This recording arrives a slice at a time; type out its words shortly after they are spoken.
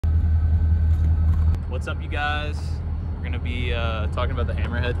What's up, you guys? We're gonna be talking about the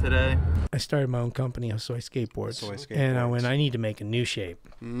Hammerhead today. I started my own company, Hosoi Skateboards. And I went, I need to make a new shape.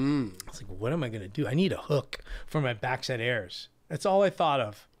 I was like, what am I gonna do? I need a hook for my backside airs. That's all I thought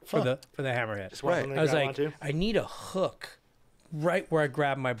of for the Hammerhead. Right. I was like, I need a hook right where I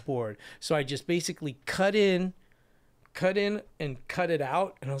grab my board. So I just basically cut in and cut it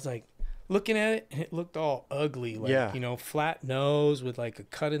out. And I was like, looking at it, and it looked all ugly, like, you know, flat nose with like a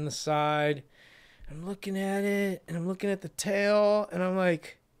cut in the side. I'm looking at it, and I'm looking at the tail, and I'm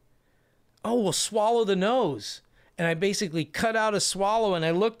like, oh, we'll swallow the nose. And I basically cut out a swallow, and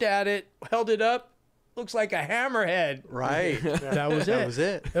I looked at it, held it up, looks like a hammerhead. Right. That was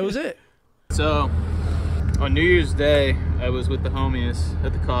it. That was it. So, on New Year's Day, I was with the homies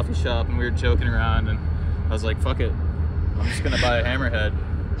at the coffee shop, and we were joking around, and I was like, fuck it, I'm just gonna buy a hammerhead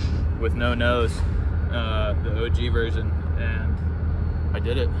with no nose, the OG version, and I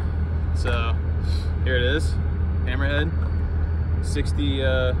did it. So here it is, Hammerhead,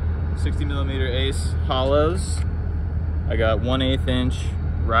 60 millimeter ace hollows. I got 1/8 inch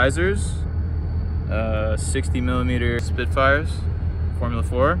risers, 60 millimeter Spitfires, Formula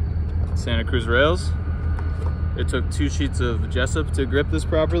 4, Santa Cruz rails. It took 2 sheets of Jessup to grip this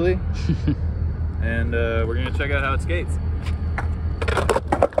properly, and we're gonna check out how it skates.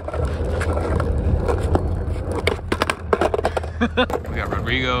 We got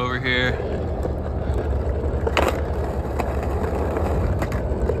Rodrigo over here.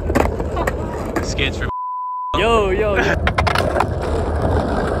 Skates from yo.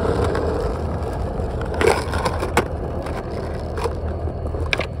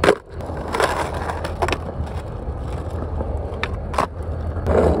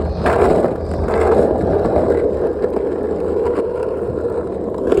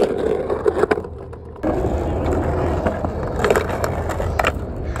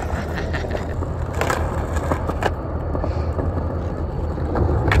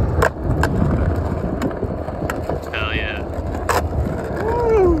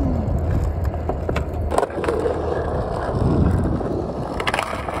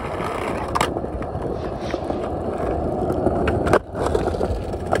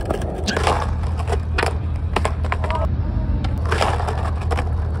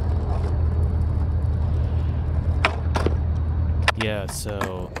 Yeah,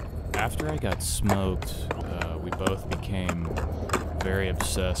 so after I got smoked, we both became very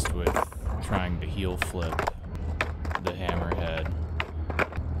obsessed with trying to heel flip the Hammerhead.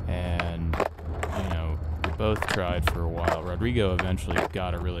 And, you know, we both tried for a while. Rodrigo eventually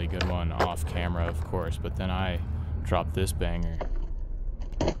got a really good one off camera, of course, but then I dropped this banger.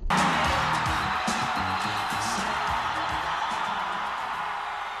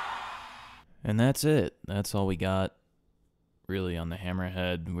 And that's it. That's all we got. Really on the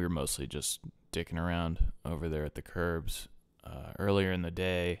Hammerhead. We were mostly just dicking around over there at the curbs. Earlier in the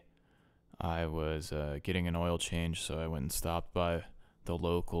day, I was getting an oil change, so I went and stopped by the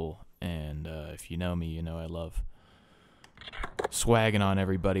local, and if you know me, you know I love swagging on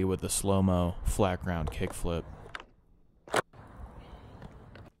everybody with the slow-mo flat ground kickflip.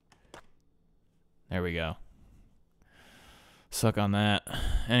 There we go. Suck on that.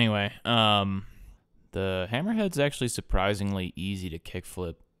 Anyway, the Hammerhead's actually surprisingly easy to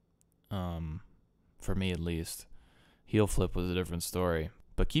kickflip, for me at least. Heel flip was a different story.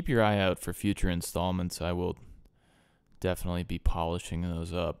 But keep your eye out for future installments. I will definitely be polishing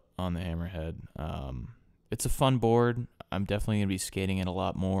those up on the Hammerhead. It's a fun board. I'm definitely going to be skating it a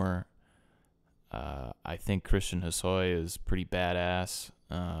lot more. I think Christian Hosoi is pretty badass.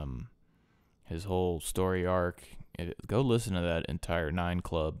 His whole story arc. Go listen to that entire 9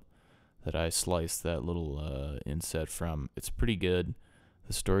 Club that I sliced that little inset from. It's pretty good.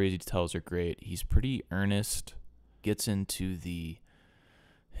 The stories he tells are great. He's pretty earnest. Gets into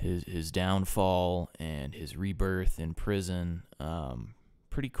his downfall and his rebirth in prison.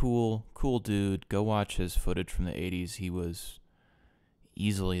 Pretty cool dude. Go watch his footage from the 80s. He was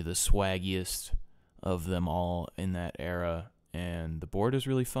easily the swaggiest of them all in that era, and the board is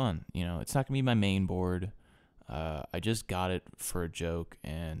really fun. You know, it's not gonna be my main board. I just got it for a joke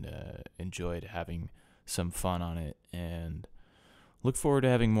and enjoyed having some fun on it, and look forward to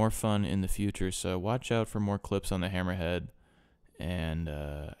having more fun in the future. So watch out for more clips on the Hammerhead, and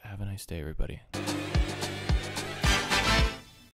have a nice day, everybody.